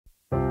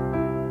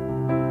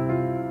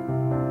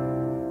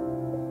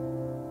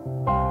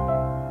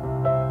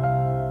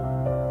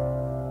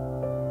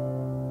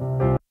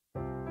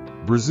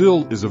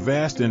Brazil is a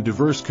vast and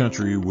diverse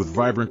country with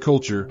vibrant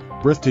culture,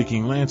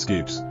 breathtaking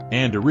landscapes,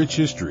 and a rich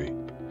history.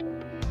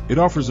 It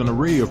offers an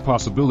array of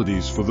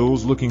possibilities for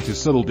those looking to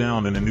settle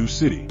down in a new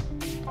city.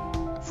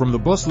 From the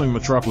bustling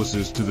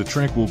metropolises to the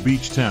tranquil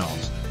beach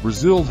towns,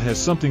 Brazil has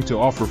something to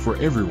offer for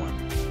everyone.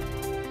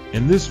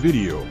 In this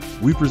video,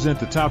 we present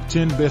the top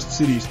 10 best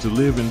cities to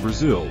live in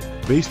Brazil,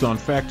 based on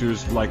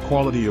factors like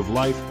quality of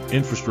life,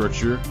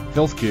 infrastructure,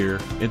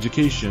 healthcare,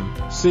 education,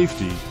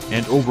 safety,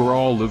 and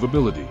overall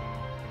livability.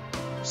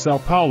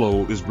 São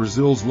Paulo is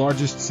Brazil's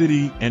largest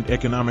city and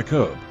economic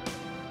hub.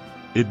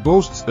 It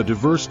boasts a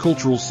diverse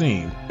cultural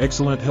scene,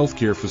 excellent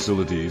healthcare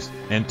facilities,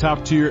 and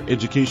top-tier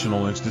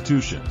educational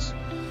institutions.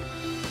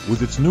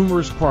 With its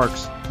numerous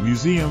parks,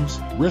 museums,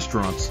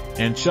 restaurants,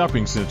 and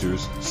shopping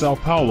centers, São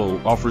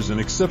Paulo offers an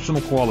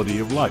exceptional quality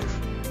of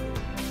life.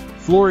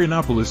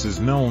 Florianópolis is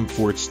known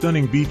for its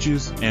stunning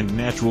beaches and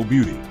natural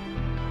beauty.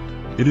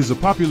 It is a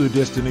popular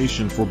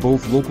destination for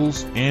both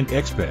locals and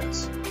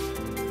expats.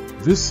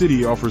 This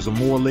city offers a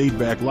more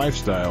laid-back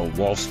lifestyle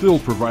while still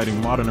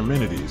providing modern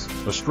amenities,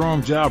 a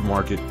strong job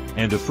market,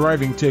 and a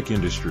thriving tech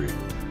industry.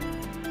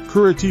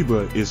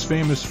 Curitiba is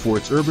famous for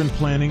its urban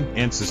planning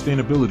and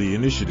sustainability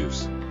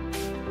initiatives.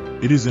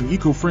 It is an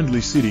eco-friendly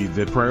city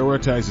that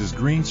prioritizes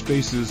green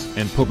spaces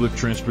and public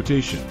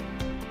transportation.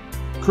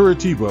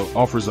 Curitiba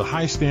offers a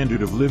high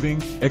standard of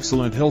living,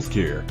 excellent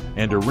healthcare,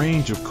 and a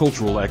range of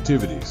cultural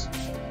activities.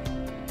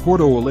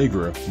 Porto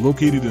Alegre,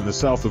 located in the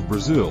south of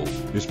Brazil,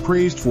 is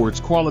praised for its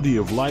quality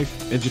of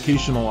life,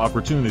 educational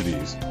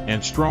opportunities,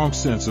 and strong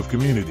sense of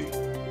community.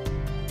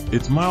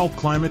 Its mild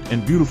climate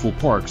and beautiful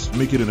parks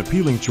make it an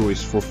appealing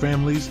choice for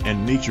families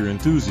and nature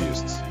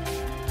enthusiasts.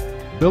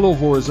 Belo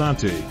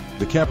Horizonte,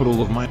 the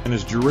capital of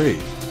Minas Gerais,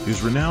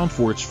 is renowned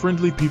for its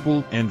friendly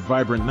people and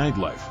vibrant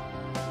nightlife.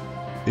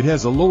 It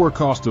has a lower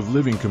cost of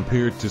living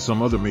compared to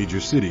some other major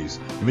cities,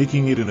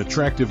 making it an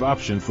attractive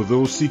option for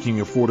those seeking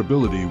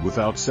affordability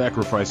without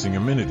sacrificing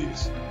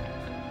amenities.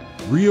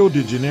 Rio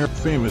de Janeiro,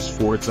 famous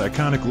for its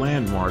iconic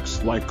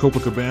landmarks like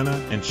Copacabana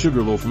and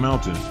Sugarloaf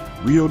Mountain,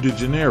 Rio de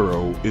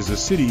Janeiro is a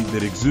city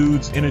that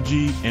exudes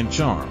energy and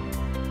charm.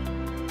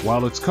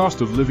 While its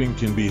cost of living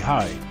can be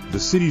high, the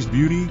city's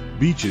beauty,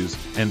 beaches,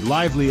 and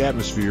lively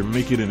atmosphere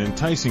make it an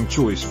enticing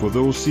choice for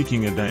those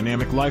seeking a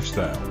dynamic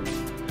lifestyle.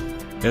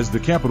 As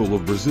the capital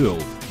of Brazil,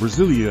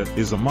 Brasilia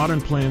is a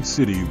modern planned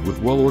city with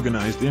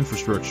well-organized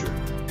infrastructure.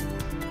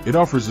 It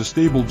offers a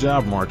stable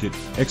job market,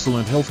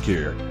 excellent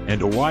healthcare,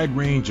 and a wide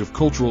range of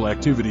cultural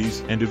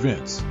activities and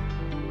events.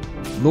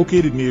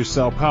 Located near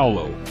São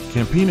Paulo,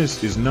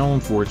 Campinas is known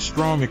for its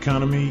strong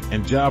economy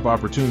and job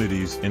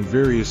opportunities in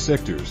various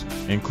sectors,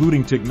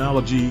 including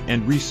technology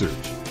and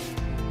research.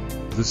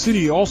 The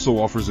city also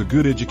offers a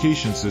good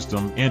education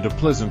system and a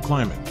pleasant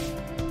climate.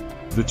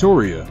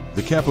 Vitória,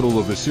 the capital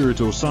of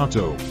Espírito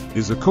Santo,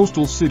 is a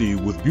coastal city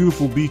with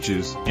beautiful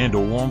beaches and a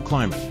warm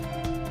climate.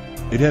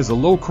 It has a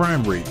low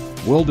crime rate,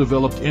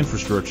 well-developed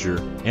infrastructure,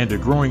 and a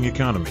growing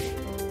economy.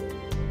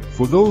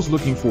 For those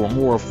looking for a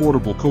more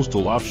affordable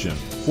coastal option,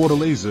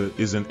 Fortaleza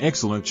is an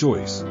excellent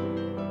choice.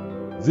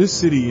 This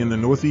city in the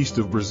northeast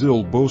of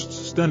Brazil boasts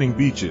stunning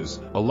beaches,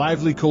 a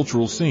lively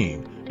cultural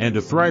scene, and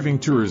a thriving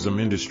tourism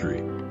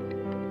industry.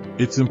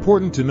 It's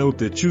important to note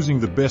that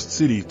choosing the best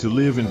city to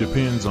live in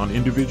depends on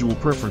individual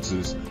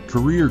preferences,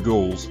 career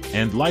goals,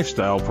 and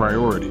lifestyle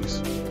priorities.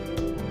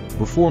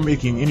 Before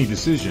making any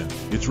decision,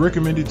 it's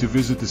recommended to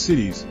visit the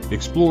cities,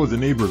 explore the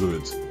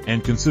neighborhoods,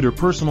 and consider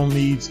personal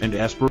needs and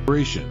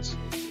aspirations.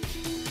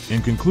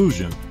 In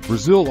conclusion,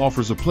 Brazil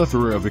offers a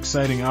plethora of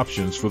exciting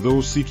options for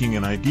those seeking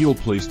an ideal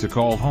place to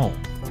call home.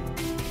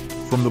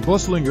 From the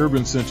bustling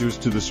urban centers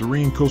to the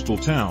serene coastal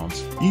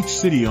towns, each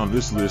city on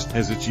this list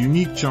has its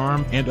unique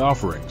charm and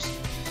offerings.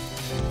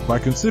 By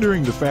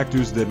considering the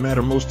factors that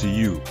matter most to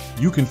you,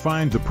 you can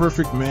find the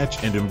perfect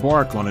match and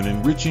embark on an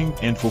enriching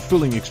and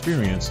fulfilling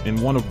experience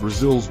in one of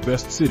Brazil's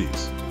best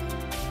cities.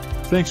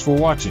 Thanks for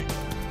watching.